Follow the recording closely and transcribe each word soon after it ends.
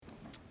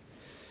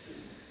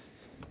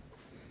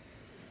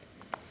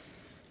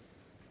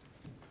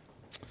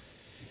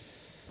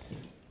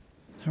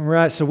All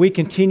right, so we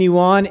continue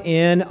on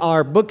in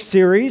our book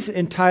series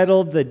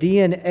entitled The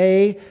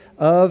DNA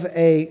of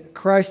a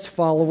Christ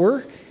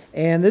Follower.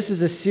 And this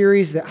is a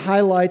series that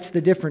highlights the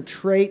different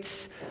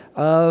traits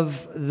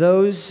of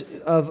those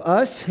of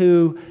us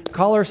who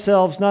call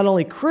ourselves not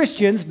only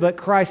Christians, but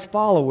Christ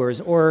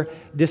followers or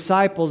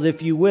disciples,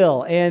 if you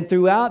will. And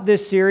throughout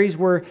this series,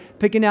 we're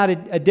picking out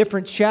a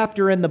different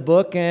chapter in the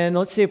book. And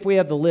let's see if we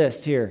have the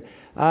list here.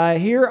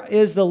 Here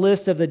is the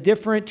list of the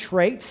different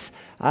traits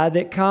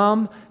that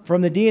come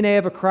from the DNA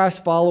of a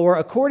Christ follower,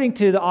 according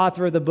to the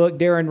author of the book,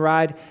 Darren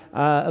Ride,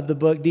 of the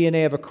book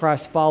DNA of a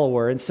Christ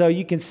Follower. And so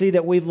you can see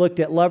that we've looked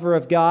at lover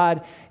of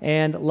God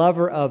and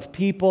lover of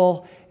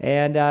people.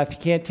 And if you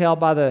can't tell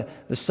by the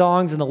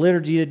songs and the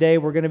liturgy today,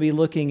 we're going to be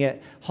looking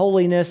at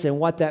holiness and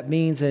what that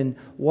means and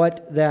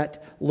what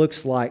that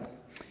looks like.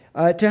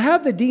 To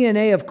have the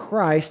DNA of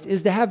Christ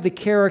is to have the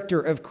character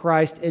of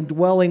Christ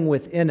indwelling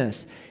within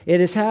us.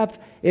 It is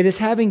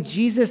having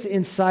Jesus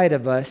inside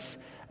of us.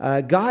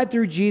 God,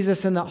 through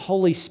Jesus and the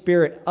Holy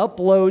Spirit,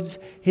 uploads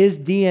His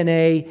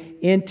DNA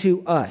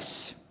into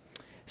us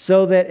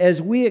so that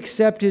as we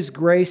accept His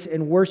grace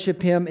and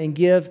worship Him and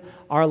give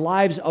our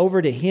lives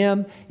over to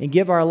Him and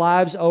give our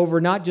lives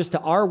over not just to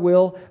our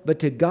will, but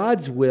to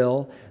God's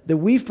will, that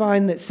we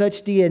find that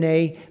such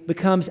DNA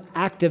becomes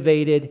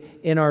activated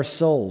in our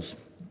souls.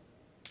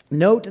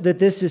 Note that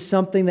this is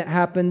something that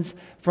happens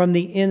from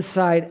the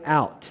inside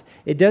out.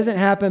 It doesn't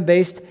happen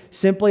based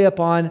simply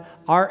upon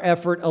our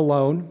effort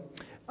alone,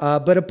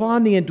 but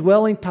upon the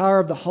indwelling power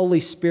of the Holy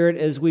Spirit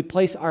as we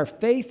place our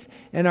faith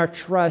and our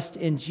trust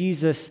in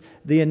Jesus,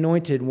 the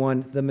Anointed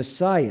One, the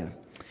Messiah.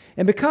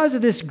 And because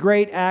of this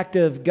great act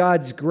of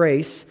God's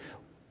grace,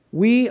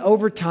 we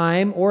over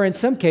time, or in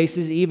some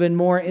cases even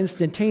more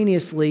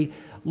instantaneously,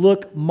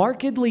 look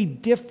markedly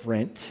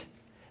different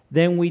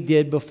than we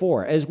did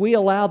before. As we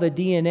allow the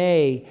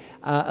DNA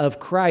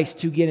of Christ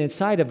to get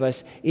inside of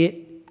us,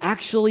 it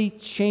actually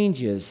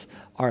changes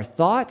our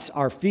thoughts,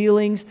 our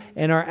feelings,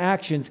 and our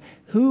actions,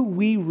 who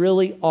we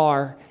really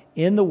are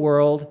in the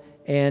world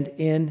and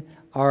in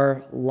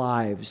our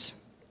lives.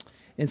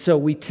 And so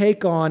we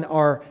take on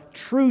our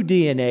true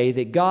DNA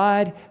that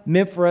God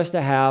meant for us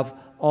to have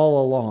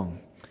all along.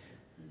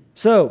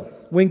 So,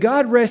 when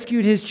God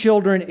rescued His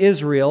children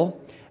Israel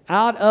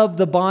out of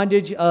the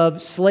bondage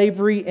of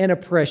slavery and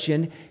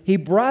oppression, He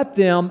brought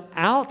them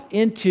out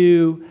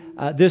into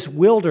this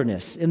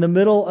wilderness in the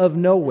middle of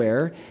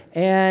nowhere.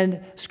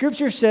 And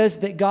Scripture says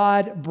that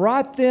God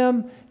brought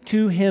them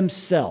to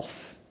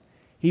Himself.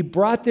 He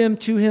brought them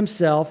to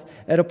Himself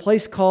at a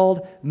place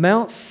called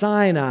Mount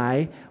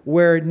Sinai,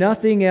 where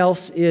nothing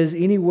else is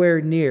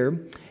anywhere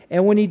near.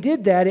 And when He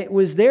did that, it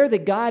was there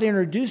that God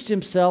introduced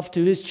Himself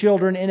to His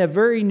children in a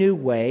very new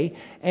way.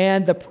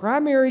 And the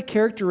primary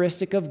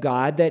characteristic of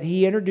God that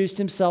He introduced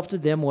Himself to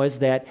them was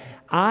that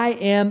I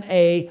am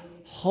a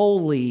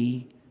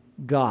holy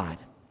God.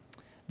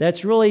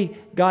 That's really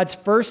God's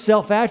first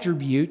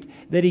self-attribute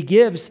that He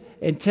gives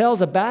and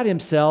tells about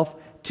Himself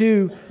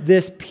to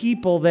this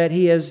people that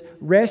He has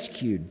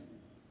rescued.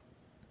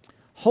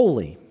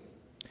 Holy.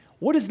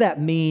 What does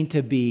that mean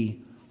to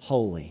be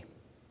holy?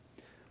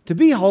 To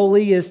be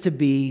holy is to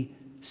be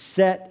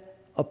set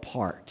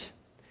apart.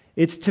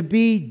 It's to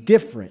be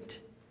different,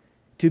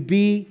 to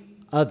be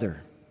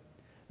other.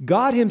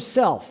 God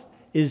Himself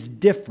is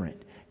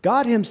different.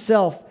 God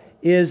Himself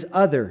is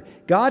other.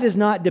 God is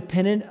not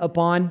dependent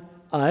upon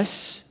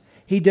us.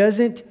 He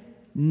doesn't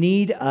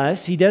need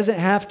us. He doesn't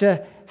have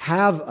to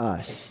have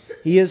us.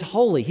 He is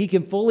holy. He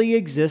can fully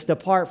exist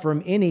apart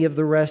from any of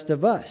the rest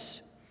of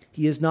us.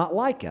 He is not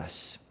like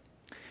us.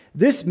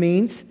 This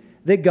means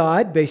that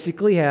God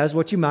basically has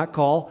what you might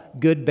call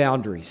good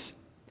boundaries.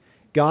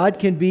 God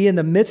can be in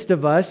the midst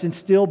of us and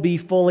still be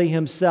fully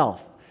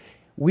Himself.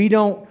 We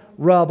don't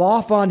rub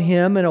off on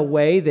Him in a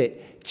way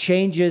that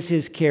changes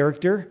His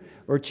character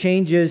or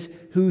changes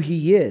who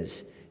He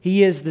is.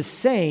 He is the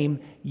same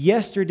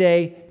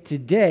yesterday,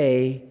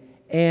 today,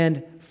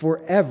 and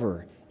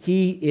forever.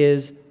 He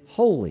is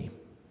holy.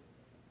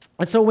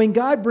 And so when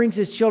God brings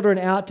His children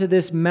out to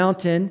this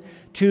mountain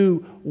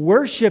to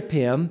worship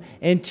Him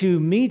and to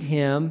meet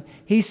Him,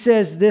 He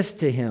says this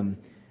to him.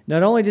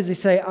 Not only does He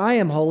say, I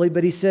am holy,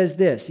 but He says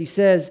this. He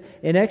says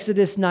in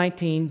Exodus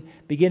 19,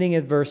 beginning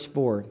at verse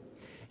 4,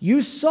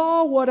 You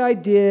saw what I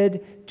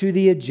did to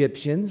the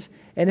Egyptians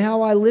and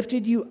how I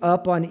lifted you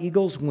up on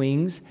eagle's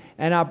wings,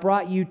 and I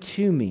brought you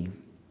to me.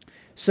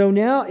 So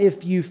now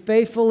if you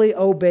faithfully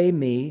obey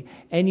me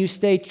and you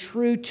stay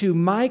true to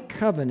my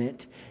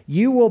covenant,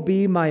 you will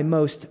be my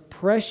most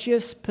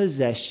precious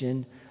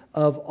possession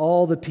of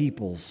all the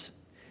peoples.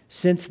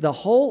 Since the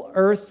whole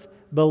earth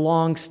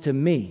belongs to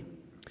me,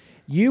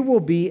 you will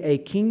be a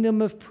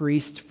kingdom of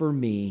priests for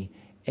me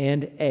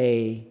and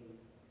a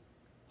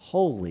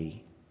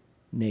holy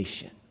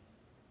nation.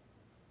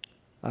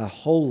 A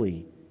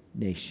holy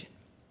nation.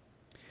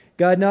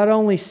 God not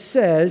only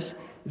says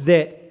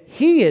that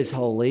He is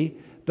holy,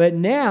 but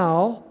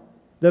now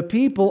the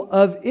people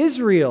of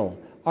Israel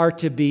are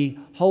to be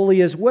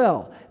holy as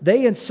well.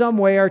 They in some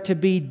way are to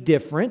be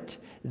different.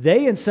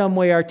 They in some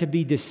way are to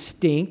be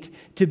distinct,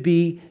 to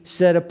be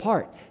set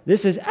apart.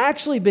 This has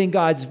actually been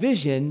God's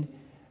vision,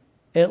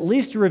 at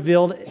least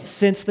revealed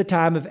since the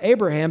time of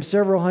Abraham,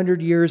 several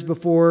hundred years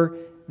before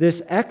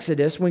this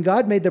Exodus, when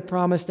God made the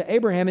promise to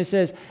Abraham. He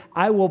says,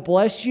 I will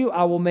bless you,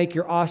 I will make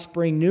your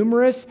offspring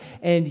numerous,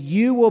 and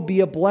you will be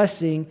a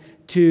blessing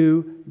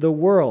to the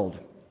world.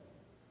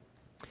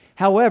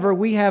 However,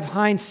 we have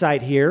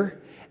hindsight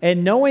here,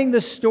 and knowing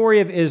the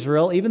story of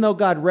Israel, even though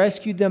God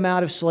rescued them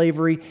out of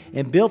slavery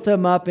and built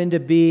them up into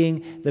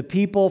being the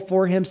people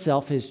for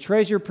himself, his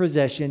treasured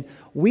possession,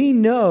 we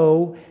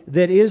know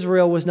that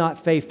Israel was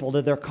not faithful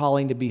to their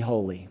calling to be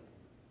holy.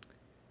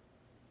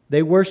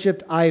 They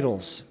worshiped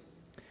idols.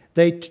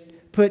 They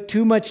put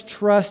too much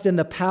trust in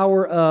the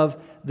power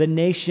of the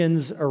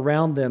nations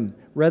around them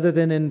rather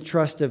than in the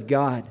trust of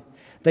God.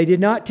 They did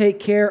not take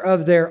care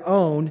of their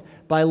own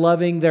by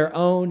loving their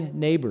own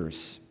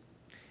neighbors.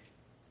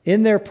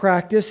 In their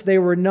practice, they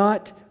were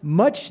not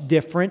much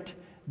different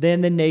than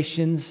the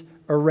nations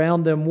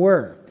around them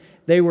were.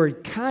 They were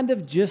kind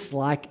of just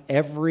like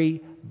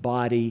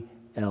everybody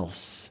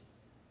else.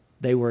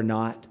 They were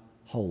not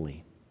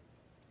holy.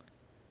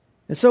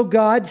 And so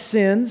God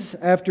sends,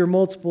 after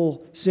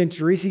multiple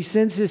centuries, he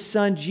sends his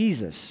son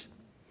Jesus,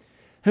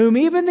 whom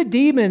even the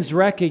demons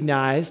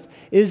recognized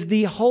is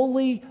the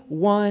Holy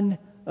One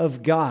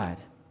of God.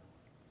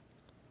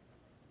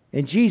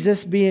 And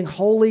Jesus, being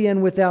holy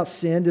and without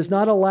sin, does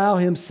not allow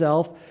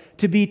himself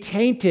to be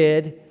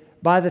tainted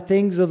by the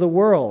things of the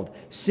world.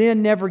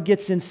 Sin never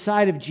gets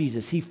inside of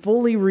Jesus. He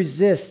fully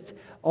resists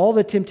all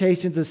the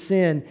temptations of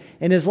sin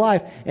in his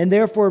life and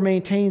therefore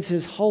maintains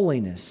his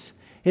holiness.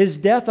 His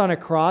death on a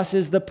cross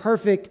is the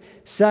perfect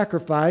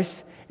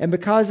sacrifice, and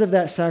because of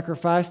that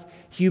sacrifice,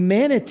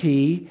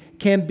 humanity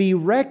can be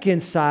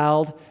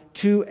reconciled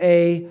to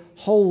a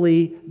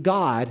holy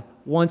God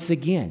once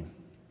again.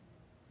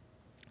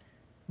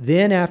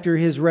 Then, after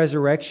his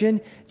resurrection,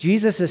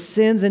 Jesus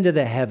ascends into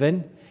the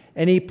heaven,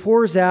 and he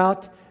pours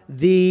out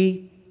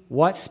the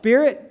what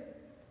Spirit?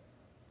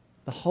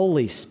 The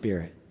Holy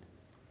Spirit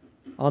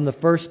on the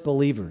first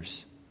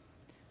believers.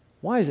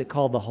 Why is it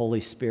called the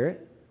Holy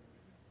Spirit?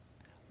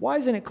 Why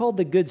isn't it called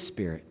the Good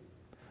Spirit,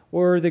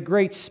 or the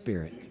Great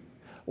Spirit,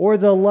 or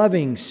the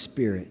Loving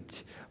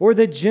Spirit, or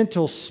the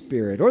Gentle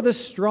Spirit, or the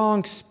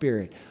Strong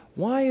Spirit?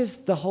 Why is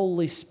the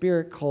Holy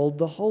Spirit called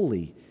the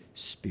Holy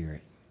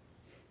Spirit?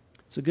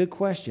 It's a good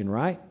question,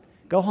 right?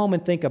 Go home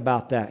and think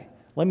about that.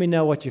 Let me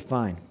know what you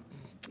find.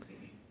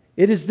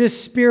 It is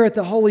this Spirit,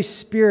 the Holy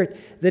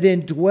Spirit, that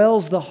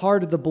indwells the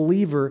heart of the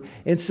believer.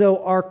 And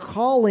so our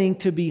calling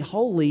to be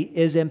holy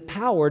is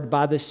empowered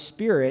by the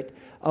Spirit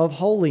of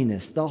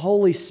holiness, the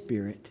Holy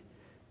Spirit.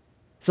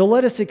 So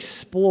let us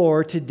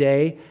explore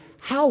today,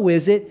 how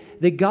is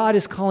it that God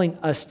is calling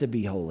us to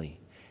be holy?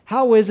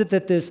 How is it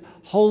that this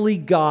holy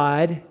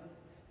God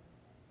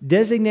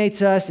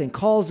designates us and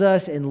calls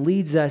us and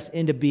leads us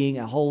into being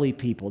a holy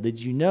people? Did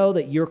you know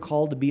that you're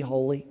called to be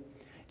holy?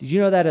 Did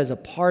you know that as a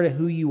part of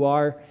who you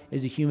are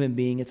as a human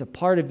being? It's a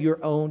part of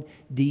your own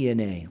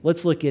DNA.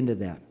 Let's look into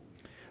that.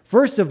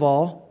 First of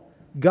all,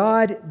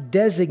 God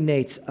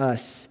designates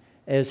us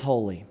as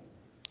holy.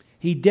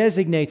 He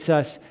designates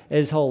us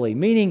as holy,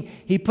 meaning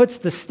he puts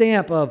the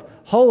stamp of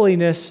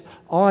holiness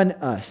on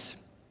us.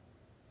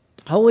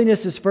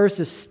 Holiness is first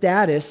a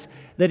status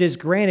that is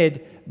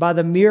granted by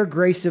the mere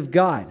grace of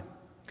God.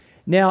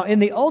 Now, in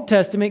the Old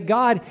Testament,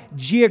 God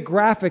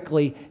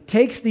geographically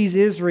takes these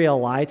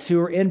Israelites who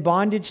are in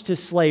bondage to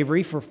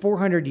slavery for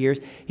 400 years.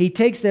 He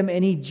takes them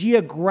and he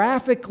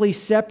geographically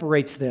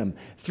separates them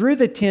through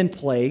the 10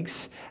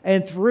 plagues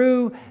and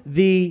through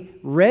the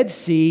Red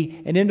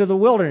Sea and into the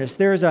wilderness.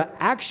 There is an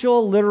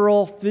actual,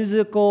 literal,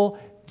 physical,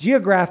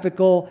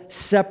 geographical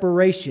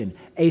separation,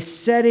 a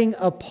setting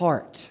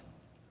apart.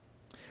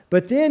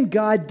 But then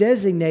God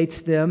designates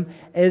them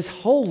as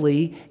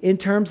holy in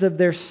terms of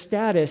their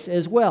status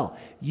as well.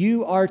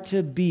 You are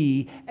to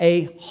be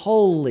a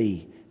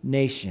holy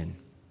nation.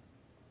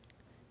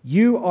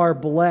 You are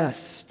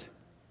blessed.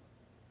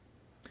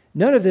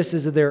 None of this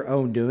is of their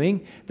own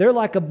doing. They're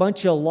like a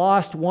bunch of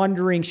lost,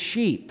 wandering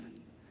sheep.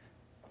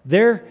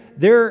 They're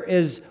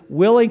as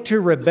willing to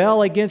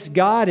rebel against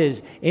God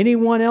as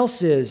anyone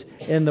else is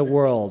in the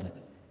world.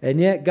 And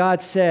yet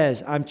God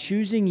says, I'm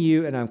choosing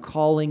you and I'm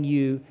calling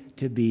you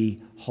to be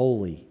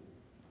holy.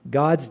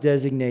 God's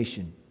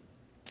designation.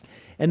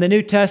 In the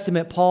New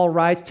Testament, Paul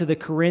writes to the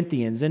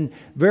Corinthians, and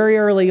very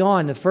early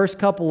on, the first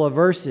couple of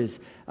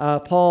verses,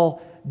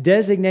 Paul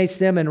designates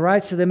them and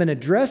writes to them and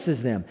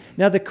addresses them.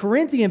 Now, the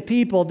Corinthian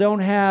people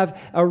don't have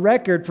a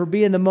record for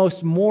being the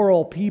most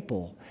moral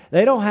people.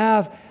 They don't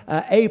have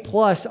A+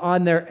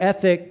 on their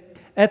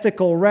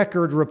ethical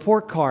record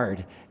report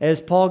card as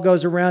Paul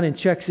goes around and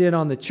checks in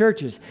on the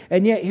churches.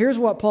 And yet, here's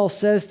what Paul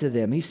says to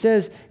them. He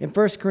says in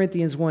 1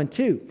 Corinthians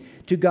 1:2,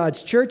 to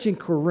God's church in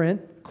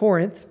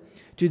Corinth,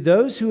 to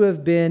those who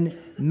have been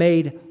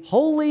made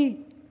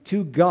holy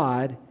to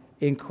God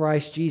in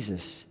Christ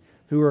Jesus,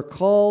 who are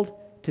called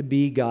to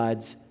be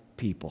God's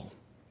people.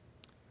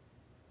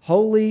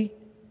 Holy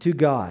to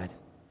God,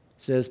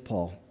 says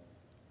Paul.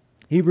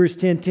 Hebrews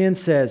 10:10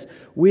 says,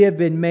 "We have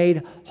been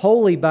made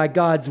holy by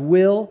God's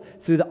will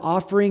through the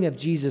offering of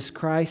Jesus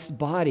Christ's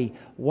body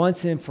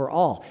once and for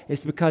all."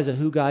 It's because of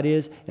who God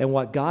is and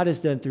what God has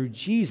done through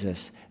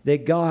Jesus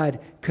that God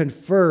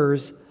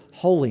confers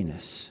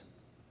holiness.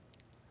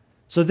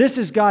 So this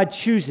is God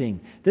choosing.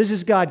 This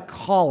is God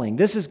calling.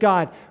 This is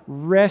God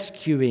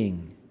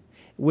rescuing.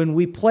 When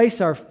we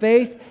place our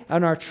faith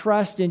and our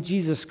trust in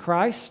Jesus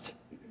Christ,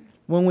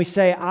 when we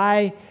say,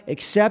 "I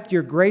accept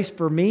your grace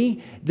for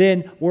me,"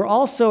 then we're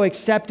also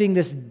accepting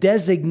this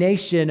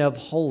designation of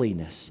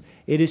holiness.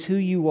 It is who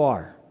you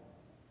are.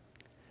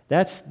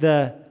 That's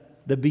the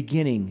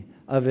beginning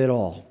of it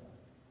all.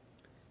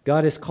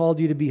 God has called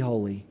you to be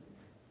holy.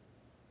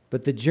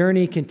 But the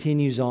journey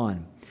continues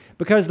on.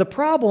 Because the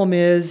problem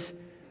is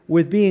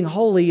with being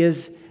holy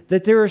is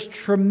that there is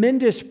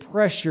tremendous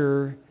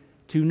pressure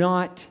to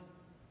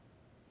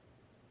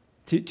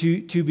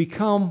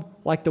become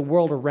like the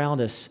world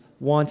around us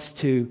wants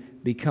to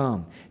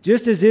become.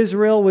 Just as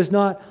Israel was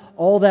not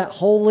all that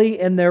holy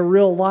in their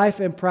real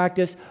life and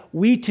practice,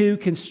 we too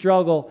can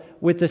struggle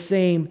with the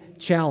same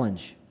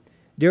challenge.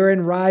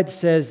 Darren Ride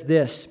says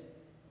this.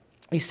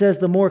 He says,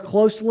 "The more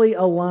closely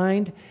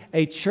aligned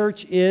a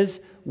church is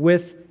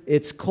with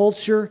its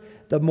culture,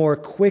 the more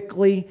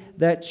quickly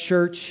that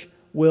church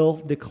will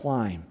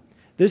decline."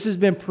 This has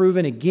been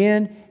proven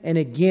again and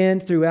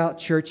again throughout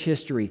church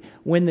history.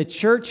 When the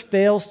church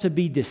fails to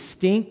be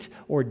distinct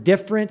or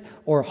different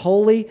or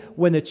holy,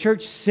 when the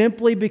church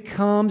simply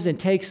becomes and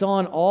takes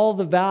on all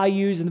the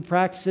values and the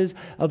practices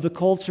of the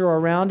culture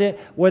around it,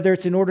 whether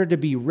it's in order to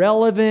be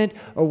relevant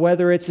or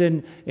whether it's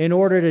in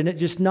order to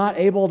just not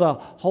able to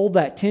hold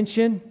that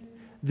tension,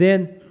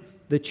 then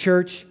the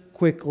church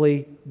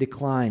quickly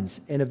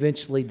declines and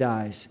eventually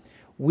dies.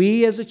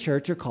 We as a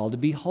church are called to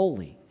be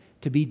holy,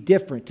 to be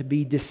different, to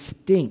be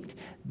distinct,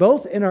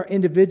 both in our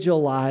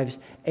individual lives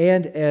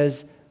and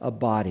as a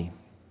body.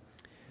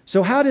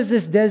 So how does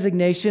this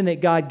designation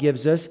that God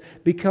gives us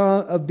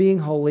of being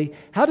holy,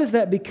 how does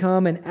that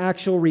become an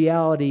actual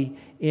reality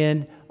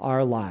in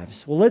our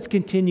lives? Well, let's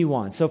continue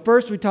on. So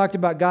first we talked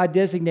about God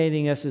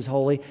designating us as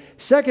holy.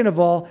 Second of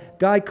all,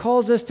 God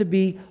calls us to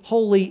be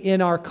holy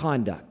in our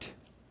conduct.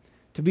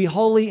 To be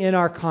holy in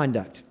our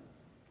conduct.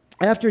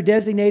 After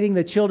designating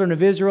the children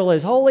of Israel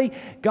as holy,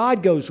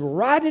 God goes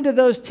right into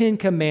those 10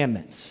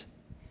 commandments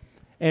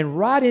and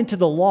right into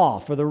the law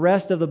for the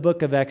rest of the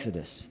book of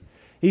Exodus.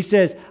 He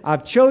says,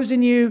 "I've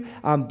chosen you,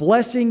 I'm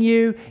blessing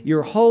you,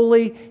 you're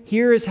holy.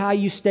 Here is how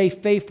you stay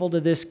faithful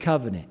to this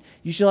covenant.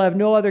 You shall have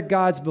no other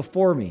gods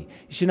before me.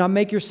 You shall not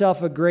make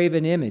yourself a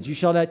graven image. You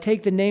shall not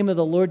take the name of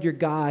the Lord your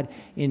God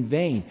in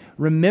vain.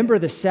 Remember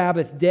the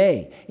Sabbath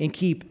day and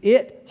keep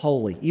it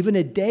holy. Even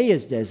a day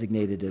is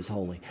designated as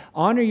holy.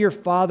 Honor your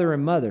father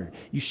and mother.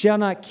 You shall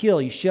not kill.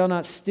 You shall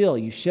not steal.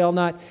 You shall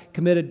not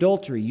commit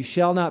adultery. You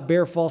shall not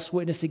bear false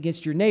witness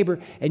against your neighbor,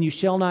 and you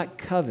shall not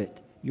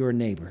covet your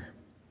neighbor."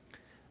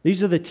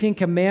 These are the 10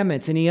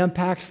 commandments, and he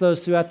unpacks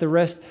those throughout the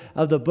rest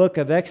of the book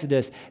of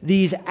Exodus.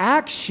 These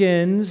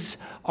actions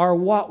are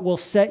what will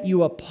set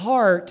you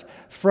apart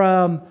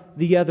from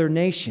the other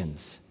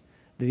nations.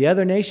 Do the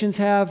other nations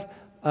have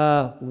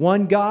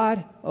one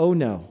God? Oh,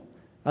 no.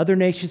 Other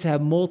nations have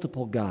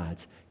multiple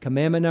gods.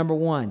 Commandment number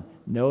 1,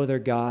 no other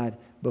God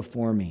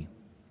before me.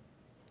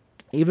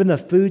 Even the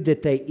food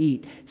that they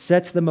eat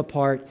sets them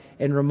apart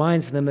and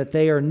reminds them that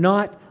they are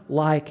not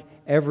like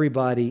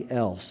everybody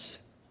else.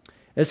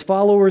 As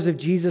followers of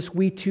Jesus,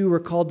 we too are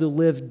called to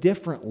live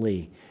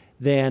differently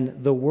than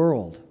the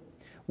world.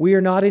 We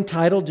are not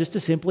entitled just to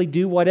simply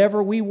do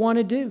whatever we want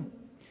to do.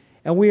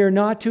 And we are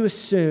not to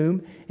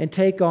assume and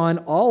take on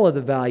all of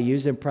the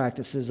values and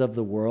practices of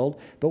the world,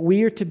 but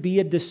we are to be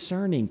a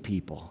discerning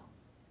people.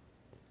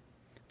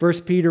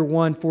 1 Peter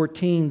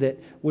 1:14 that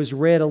was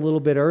read a little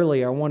bit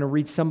earlier, I want to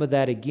read some of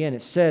that again.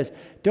 It says,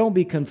 "Don't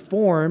be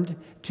conformed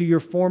to your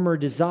former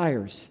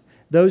desires,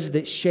 those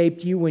that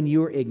shaped you when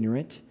you were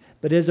ignorant.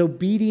 But as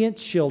obedient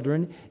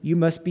children, you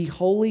must be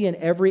holy in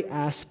every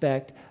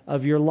aspect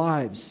of your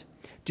lives,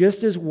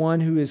 just as one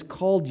who has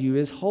called you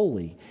is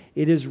holy.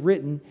 It is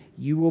written,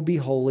 you will be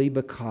holy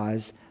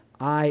because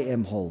I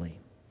am holy.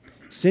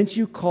 Since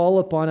you call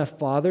upon a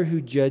Father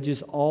who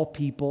judges all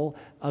people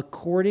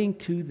according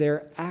to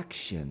their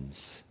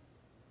actions,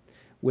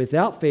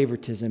 without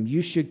favoritism,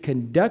 you should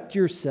conduct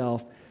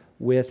yourself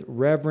with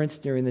reverence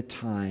during the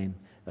time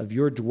of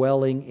your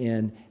dwelling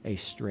in a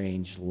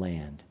strange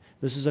land."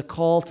 This is a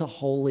call to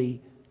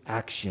holy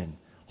action,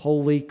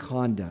 holy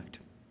conduct.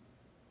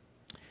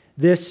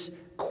 This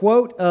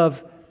quote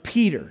of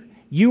Peter,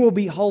 "You will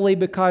be holy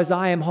because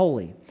I am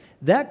holy,"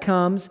 that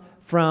comes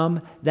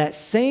from that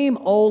same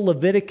old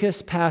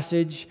Leviticus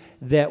passage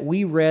that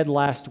we read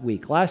last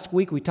week. Last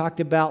week we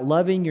talked about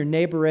loving your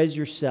neighbor as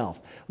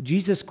yourself.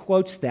 Jesus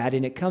quotes that,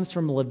 and it comes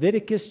from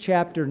Leviticus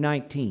chapter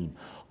 19.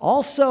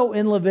 Also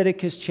in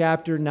Leviticus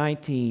chapter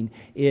 19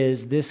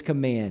 is this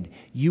command,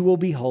 "You will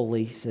be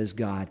holy, says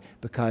God,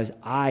 because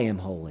I am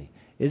holy."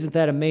 Isn't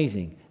that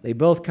amazing? They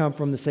both come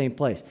from the same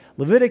place.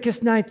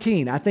 Leviticus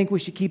 19, I think we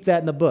should keep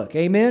that in the book.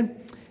 Amen?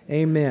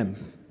 Amen.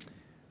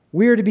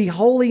 We are to be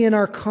holy in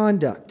our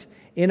conduct,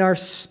 in our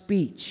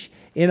speech,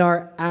 in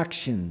our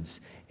actions,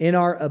 in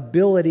our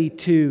ability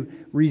to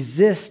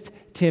resist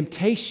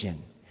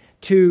temptation,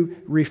 to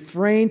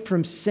refrain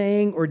from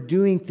saying or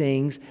doing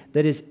things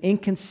that is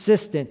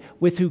inconsistent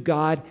with who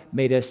God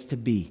made us to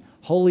be.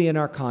 Holy in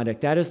our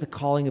conduct. That is the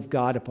calling of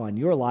God upon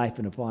your life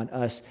and upon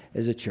us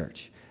as a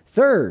church.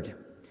 Third,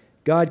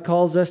 God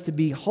calls us to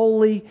be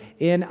holy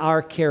in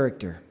our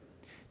character.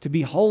 To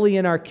be holy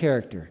in our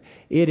character.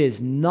 It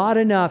is not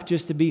enough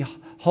just to be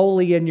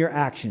holy in your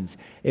actions.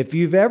 If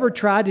you've ever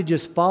tried to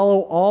just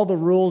follow all the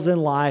rules in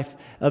life,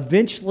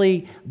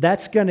 eventually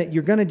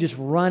you're going to just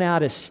run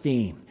out of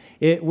steam.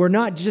 We're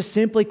not just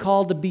simply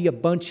called to be a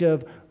bunch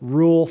of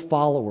rule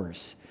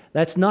followers.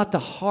 That's not the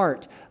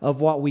heart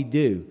of what we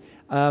do.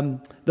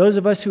 Those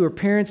of us who are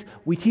parents,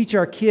 we teach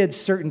our kids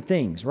certain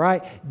things,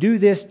 right? Do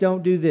this,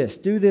 don't do this.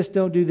 Do this,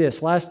 don't do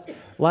this. Last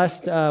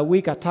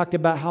week I talked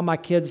about how my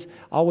kids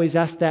always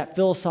ask that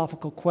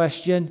philosophical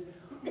question,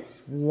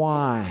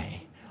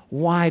 why?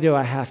 Why do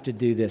I have to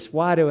do this?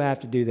 Why do I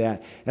have to do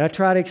that? And I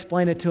try to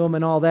explain it to them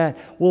and all that.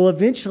 Well,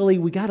 eventually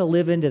we got to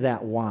live into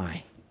that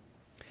why.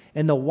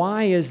 And the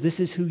why is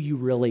this is who you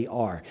really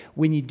are.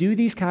 When you do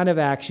these kind of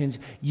actions,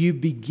 you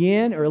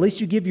begin, or at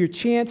least you give your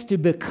chance to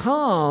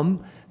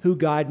become who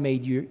God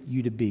made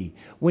you to be.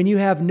 When you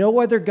have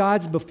no other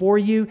gods before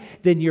you,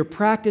 then your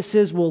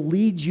practices will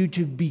lead you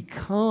to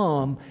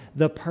become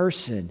the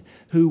person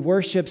who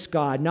worships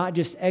God, not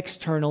just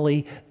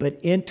externally, but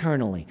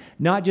internally.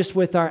 Not just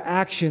with our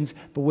actions,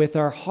 but with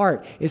our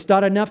heart. It's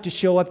not enough to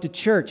show up to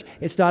church.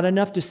 It's not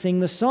enough to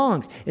sing the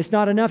songs. It's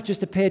not enough just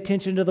to pay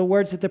attention to the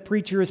words that the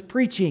preacher is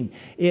preaching.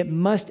 It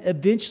must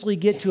eventually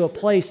get to a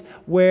place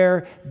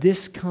where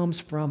this comes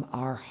from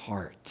our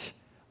heart,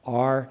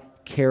 our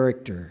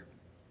character.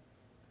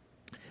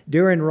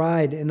 Darren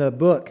Ride in the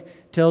book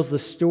tells the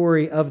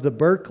story of the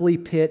Berkeley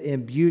pit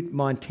in Butte,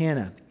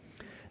 Montana.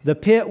 The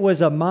pit was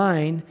a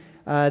mine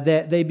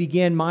that they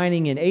began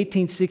mining in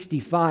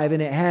 1865,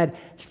 and it had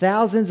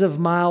thousands of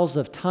miles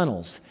of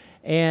tunnels.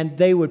 And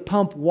they would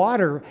pump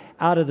water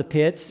out of the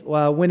pits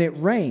when it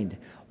rained.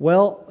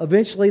 Well,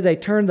 eventually they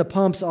turned the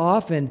pumps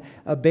off and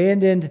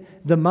abandoned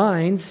the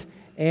mines,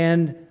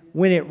 and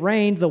when it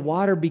rained, the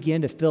water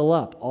began to fill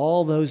up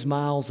all those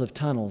miles of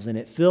tunnels, and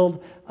it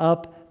filled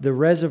up the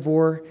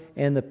reservoir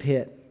and the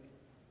pit.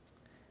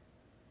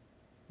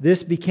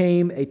 This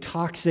became a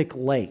toxic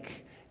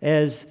lake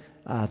as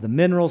the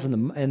minerals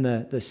and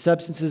the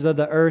substances of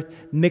the earth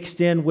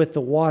mixed in with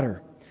the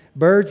water.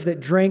 Birds that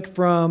drank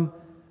from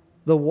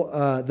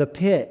the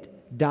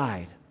pit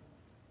died.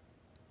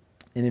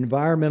 An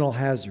environmental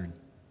hazard.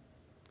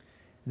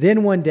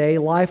 Then one day,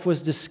 life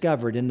was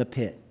discovered in the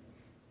pit.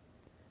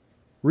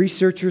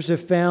 Researchers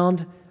have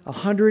found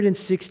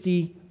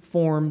 160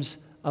 forms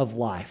of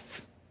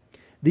life.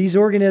 These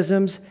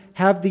organisms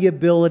have the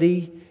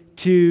ability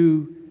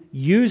to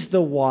use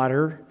the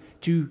water,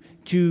 to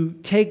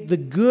take the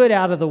good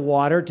out of the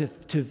water,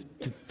 to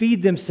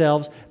feed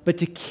themselves, but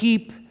to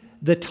keep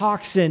the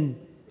toxin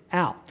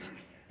out.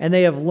 And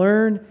they have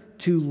learned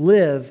to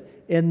live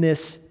in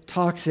this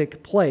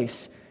toxic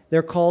place.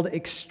 They're called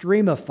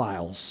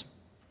extremophiles.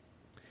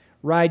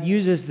 Ride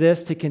uses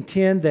this to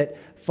contend that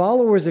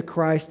followers of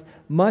Christ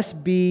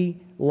must be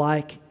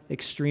like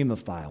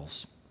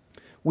extremophiles.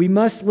 We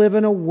must live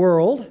in a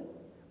world,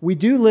 we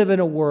do live in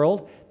a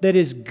world that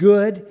is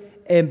good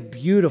and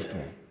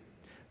beautiful.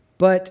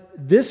 But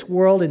this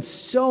world in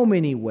so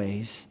many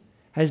ways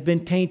has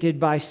been tainted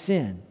by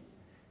sin.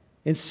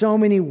 In so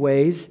many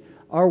ways,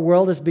 our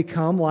world has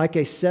become like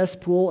a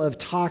cesspool of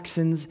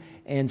toxins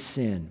and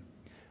sin.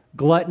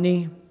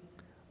 Gluttony,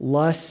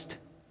 lust,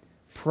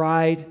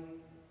 pride,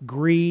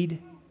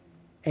 greed,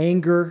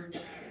 anger,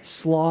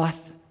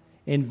 sloth,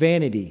 and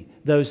vanity.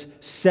 Those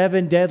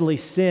 7 deadly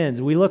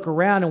sins. We look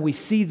around and we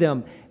see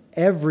them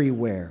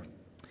everywhere.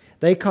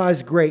 They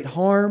cause great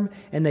harm,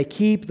 and they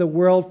keep the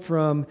world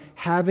from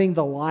having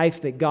the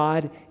life that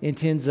God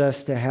intends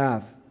us to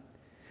have.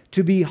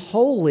 To be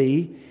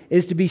holy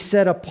is to be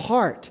set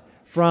apart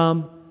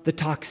from the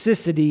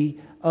toxicity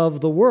of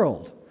the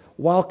world,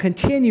 while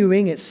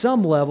continuing at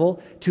some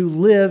level to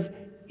live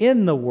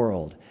in the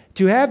world,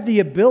 to have the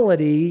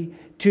ability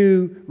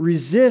to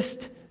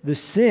resist the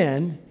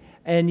sin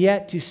and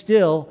yet to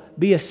still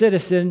be a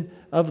citizen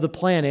of the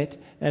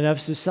planet and of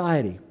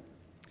society.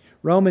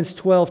 Romans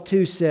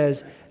 12:2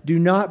 says, "Do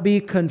not be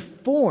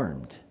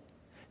conformed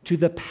to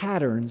the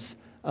patterns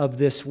of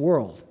this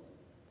world."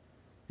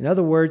 In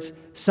other words,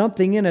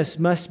 something in us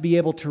must be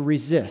able to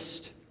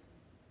resist,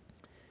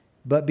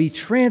 but be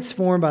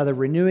transformed by the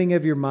renewing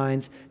of your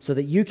minds so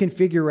that you can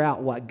figure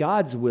out what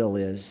God's will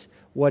is,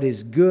 what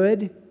is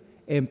good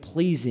and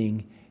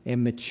pleasing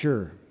and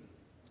mature.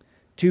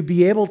 To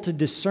be able to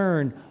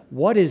discern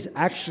what is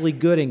actually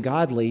good and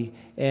godly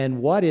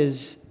and what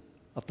is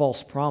a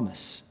false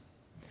promise.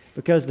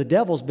 Because the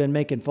devil's been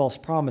making false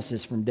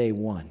promises from day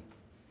one.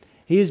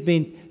 He has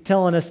been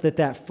telling us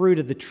that fruit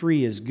of the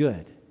tree is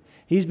good.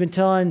 He's been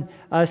telling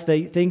us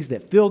the things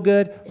that feel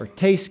good or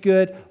taste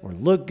good or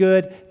look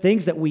good,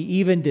 things that we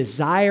even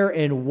desire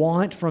and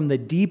want from the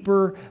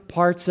deeper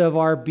parts of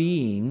our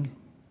being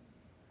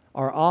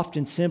are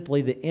often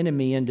simply the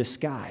enemy in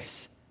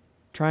disguise,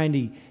 trying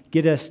to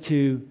get us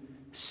to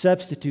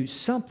substitute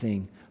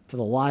something for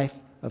the life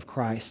of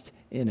Christ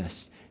in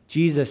us.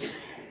 Jesus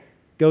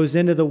goes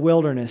into the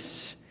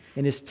wilderness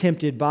and is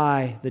tempted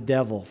by the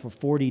devil for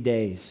 40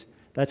 days.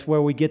 That's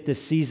where we get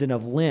this season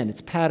of Lent.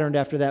 It's patterned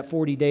after that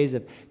 40 days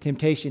of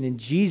temptation. And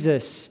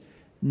Jesus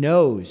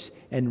knows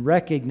and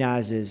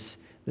recognizes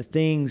the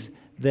things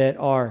that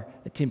are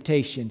a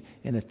temptation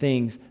and the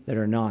things that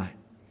are not.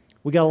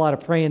 We got a lot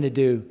of praying to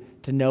do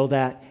to know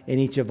that in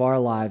each of our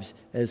lives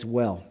as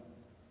well.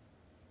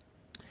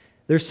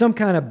 There's some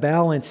kind of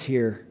balance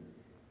here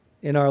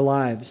in our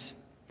lives.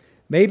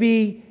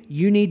 Maybe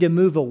you need to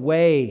move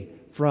away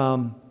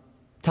from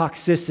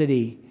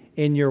toxicity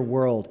in your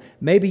world.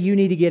 Maybe you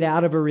need to get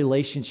out of a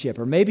relationship,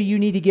 or maybe you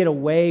need to get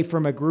away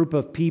from a group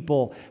of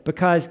people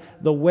because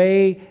the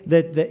way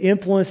that the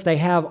influence they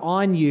have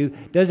on you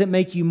doesn't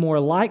make you more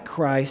like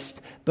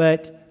Christ,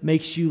 but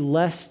makes you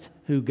less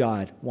who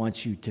God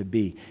wants you to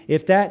be.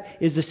 If that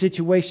is the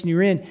situation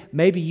you're in,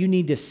 maybe you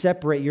need to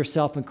separate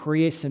yourself and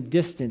create some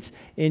distance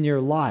in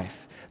your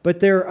life. But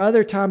there are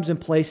other times and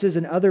places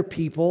and other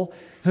people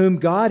whom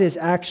God is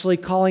actually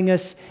calling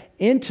us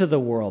into the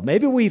world.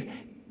 Maybe we've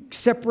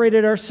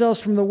separated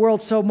ourselves from the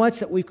world so much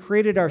that we've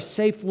created our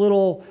safe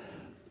little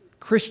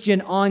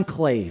Christian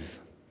enclave.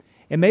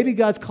 And maybe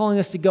God's calling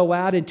us to go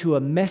out into a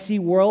messy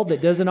world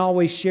that doesn't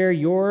always share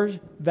your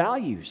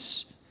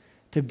values,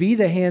 to be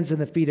the hands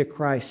and the feet of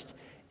Christ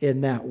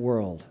in that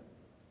world.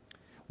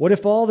 What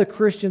if all the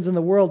Christians in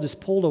the world just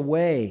pulled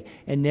away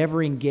and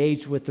never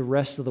engaged with the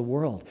rest of the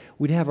world?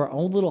 We'd have our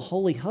own little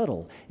holy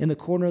huddle in the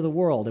corner of the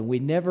world, and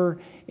we'd never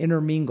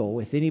intermingle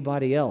with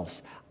anybody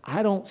else.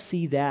 I don't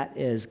see that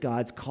as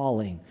God's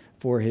calling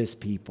for His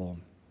people.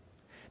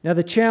 Now,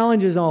 the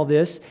challenge in all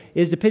this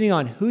is depending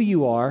on who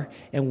you are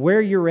and where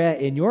you're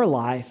at in your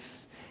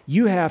life,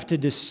 you have to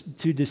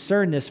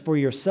discern this for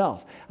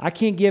yourself. I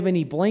can't give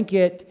any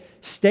blanket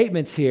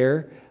statements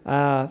here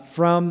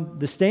from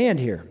the stand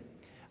here.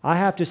 I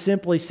have to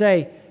simply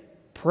say,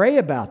 pray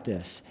about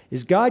this.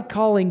 Is God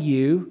calling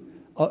you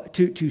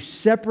to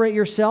separate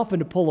yourself and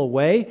to pull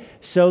away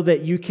so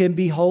that you can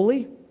be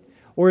holy?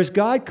 Or is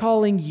God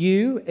calling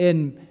you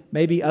in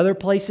maybe other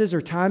places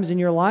or times in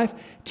your life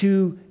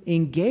to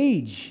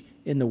engage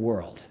in the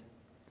world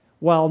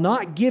while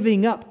not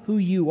giving up who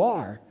you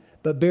are,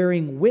 but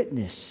bearing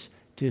witness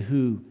to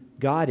who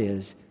God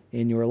is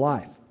in your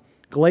life?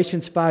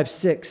 Galatians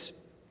 5:6,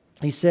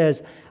 he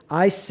says,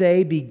 I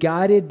say, be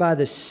guided by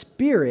the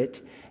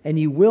Spirit, and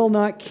you will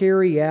not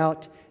carry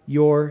out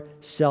your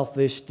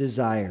selfish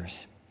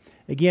desires.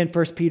 Again,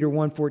 1 Peter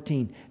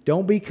 1:14,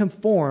 don't be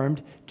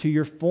conformed to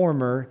your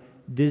former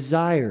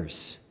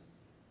desires.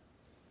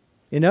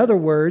 In other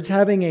words,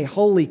 having a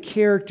holy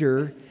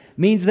character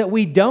means that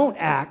we don't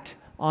act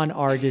on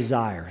our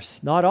desires.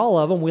 Not all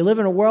of them. We live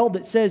in a world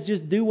that says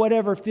just do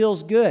whatever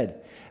feels good.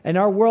 And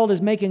our world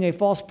is making a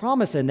false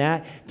promise in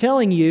that,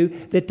 telling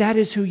you that that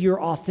is who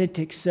your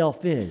authentic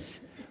self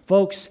is.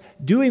 Folks,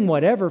 doing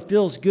whatever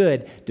feels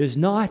good does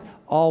not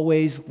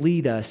always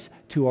lead us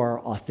to our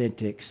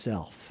authentic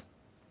self.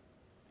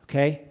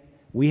 Okay?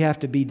 We have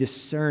to be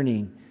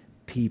discerning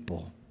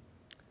people.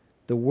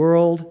 The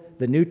world,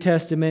 the New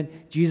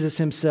Testament, Jesus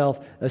Himself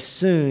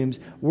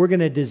assumes we're going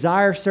to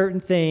desire certain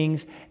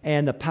things,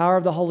 and the power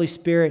of the Holy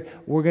Spirit,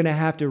 we're going to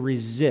have to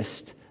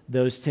resist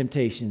those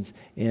temptations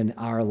in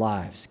our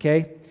lives.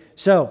 Okay?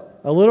 So,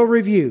 a little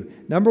review.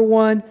 Number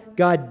one,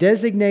 God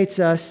designates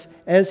us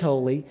as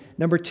holy.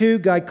 Number two,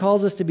 God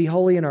calls us to be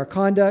holy in our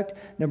conduct.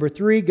 Number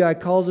three, God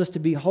calls us to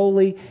be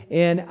holy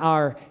in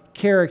our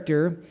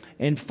character.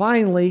 And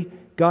finally,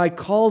 God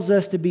calls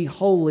us to be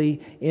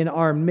holy in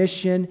our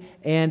mission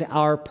and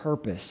our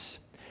purpose.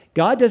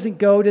 God doesn't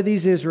go to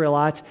these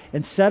Israelites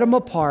and set them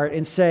apart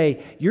and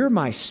say, you're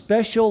my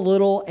special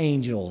little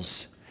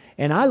angels,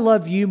 and I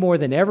love you more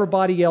than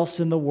everybody else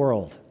in the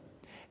world.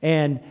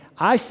 And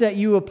I set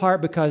you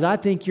apart because I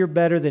think you're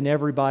better than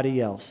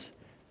everybody else.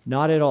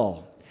 Not at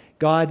all.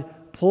 God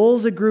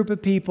pulls a group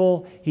of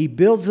people, He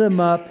builds them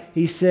up,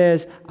 He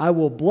says, I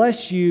will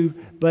bless you,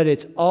 but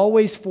it's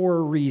always for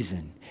a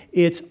reason.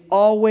 It's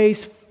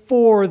always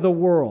for the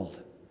world.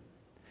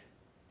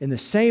 In the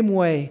same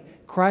way,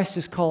 Christ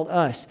has called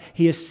us.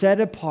 He has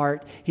set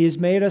apart. He has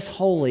made us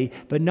holy,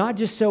 but not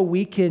just so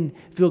we can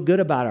feel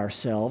good about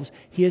ourselves.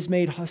 He has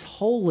made us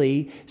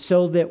holy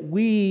so that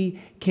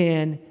we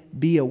can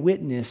be a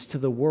witness to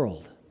the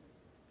world.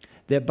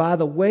 That by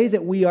the way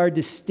that we are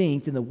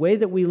distinct and the way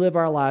that we live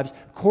our lives,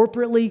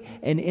 corporately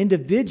and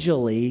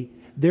individually,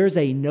 there's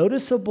a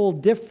noticeable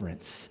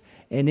difference.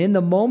 And in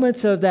the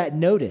moments of that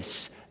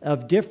notice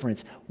of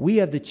difference, we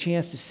have the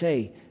chance to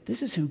say,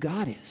 this is who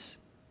God is.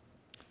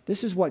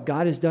 This is what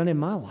God has done in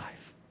my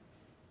life.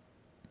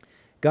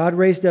 God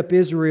raised up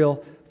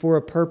Israel for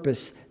a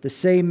purpose. The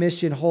same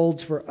mission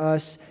holds for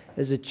us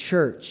as a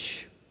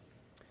church.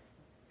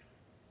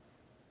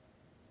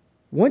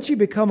 Once you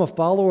become a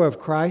follower of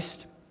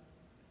Christ,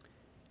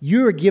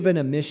 you are given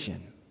a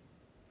mission.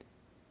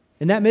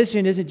 And that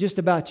mission isn't just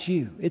about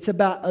you. It's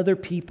about other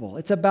people.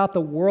 It's about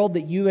the world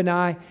that you and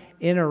I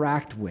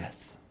interact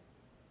with.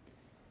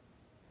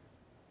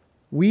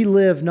 We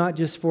live not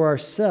just for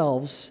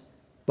ourselves,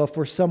 but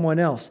for someone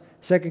else.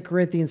 2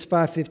 Corinthians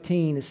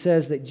 5:15, it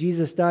says that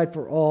Jesus died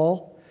for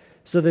all,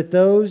 so that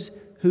those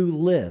who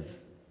live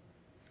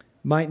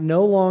might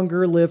no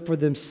longer live for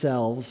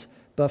themselves,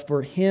 but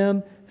for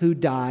Him who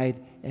died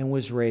and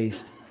was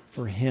raised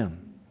for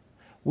Him.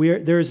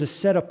 There is a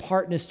set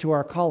apartness to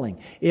our calling.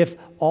 If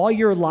all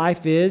your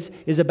life is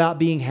about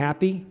being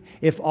happy,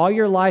 if all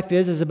your life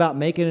is about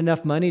making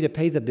enough money to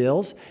pay the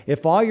bills,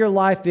 if all your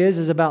life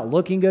is about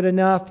looking good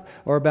enough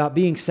or about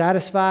being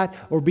satisfied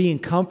or being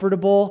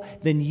comfortable,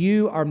 then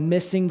you are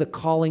missing the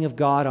calling of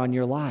God on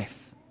your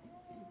life.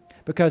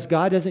 Because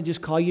God doesn't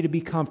just call you to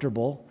be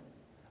comfortable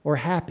or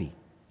happy.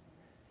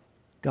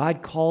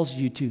 God calls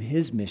you to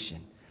His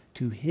mission,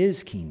 to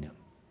His kingdom.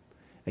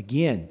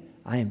 Again,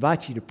 I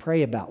invite you to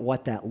pray about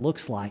what that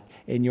looks like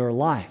in your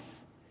life.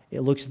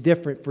 It looks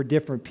different for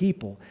different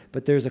people,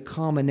 but there's a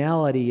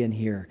commonality in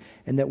here,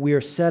 and that we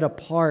are set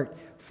apart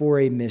for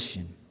a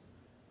mission.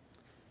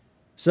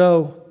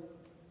 So,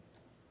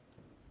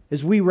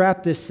 as we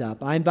wrap this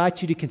up, I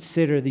invite you to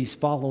consider these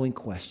following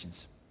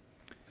questions.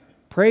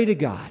 Pray to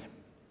God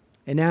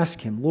and ask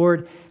Him,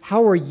 Lord,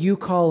 how are you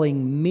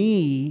calling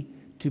me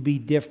to be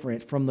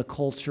different from the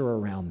culture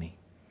around me?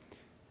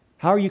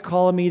 How are you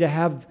calling me to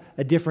have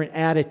a different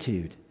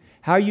attitude?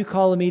 How are you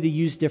calling me to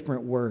use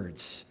different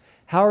words?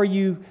 How are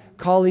you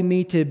calling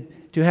me to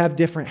have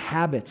different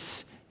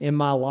habits in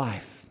my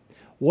life?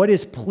 What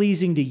is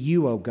pleasing to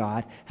you, oh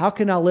God? How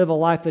can I live a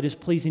life that is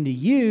pleasing to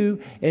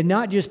you and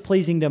not just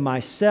pleasing to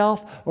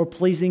myself or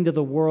pleasing to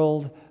the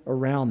world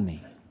around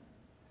me?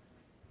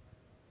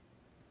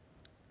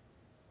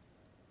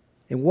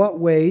 In what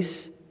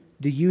ways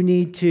do you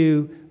need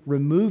to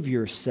remove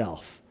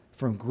yourself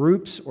from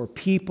groups or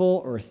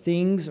people or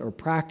things or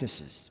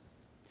practices?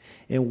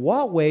 In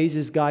what ways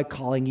is God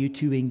calling you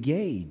to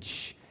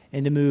engage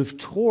and to move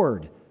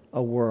toward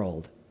a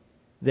world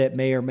that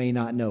may or may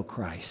not know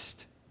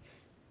Christ?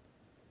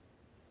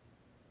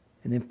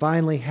 And then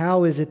finally,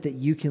 how is it that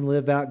you can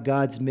live out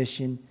God's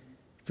mission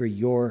for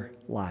your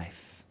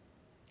life?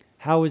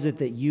 How is it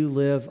that you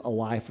live a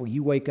life where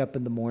you wake up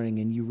in the morning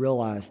and you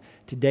realize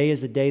today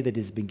is a day that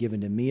has been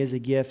given to me as a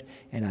gift,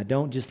 and I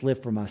don't just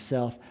live for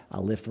myself, I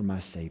live for my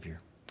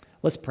Savior?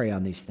 Let's pray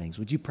on these things.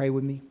 Would you pray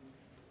with me?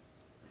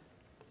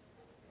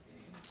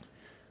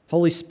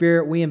 Holy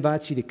Spirit, we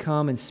invite you to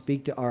come and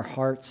speak to our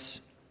hearts.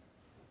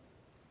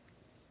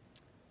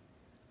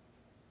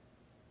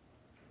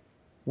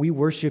 We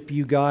worship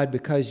you, God,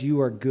 because you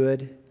are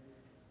good,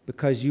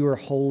 because you are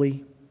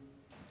holy.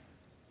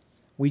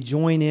 We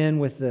join in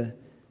with the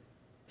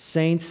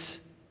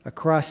saints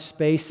across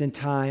space and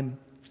time,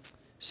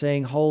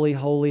 saying, holy,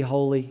 holy,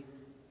 holy,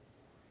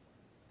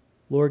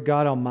 Lord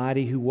God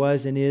Almighty, who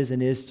was and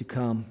is to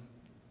come.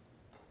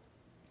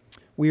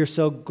 We are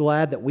so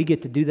glad that we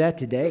get to do that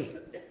today,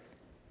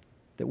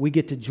 that we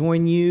get to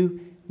join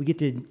you, we get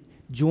to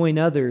join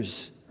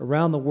others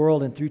around the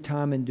world and through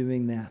time in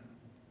doing that.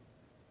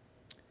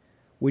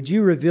 Would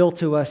you reveal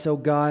to us, oh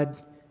God,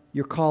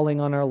 your calling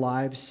on our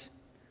lives?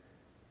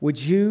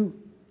 Would you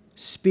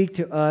speak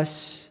to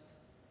us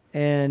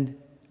and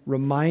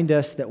remind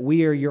us that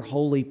we are your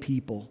holy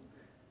people,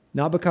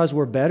 not because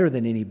we're better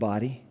than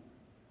anybody,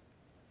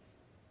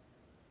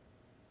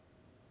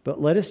 but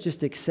let us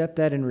just accept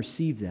that and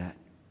receive that.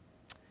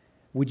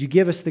 Would you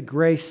give us the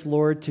grace,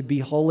 Lord, to be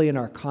holy in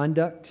our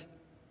conduct?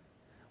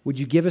 Would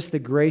you give us the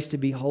grace to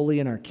be holy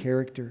in our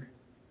character?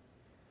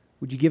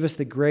 Would you give us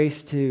the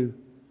grace to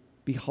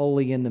be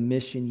holy in the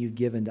mission you've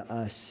given to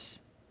us?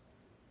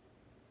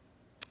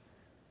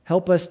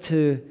 Help us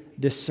to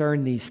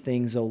discern these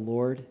things, O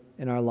Lord,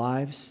 in our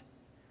lives.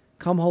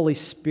 Come, Holy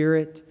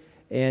Spirit,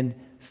 and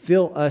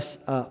fill us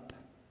up.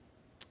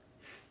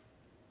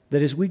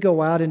 That as we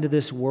go out into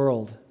this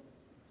world,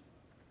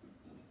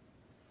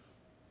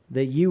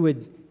 that you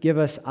would give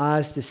us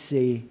eyes to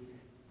see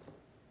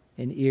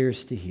and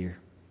ears to hear.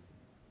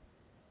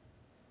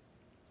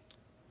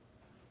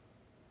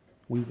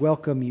 We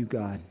welcome you,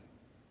 God.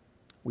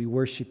 We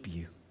worship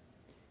you.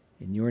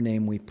 In your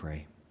name we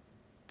pray.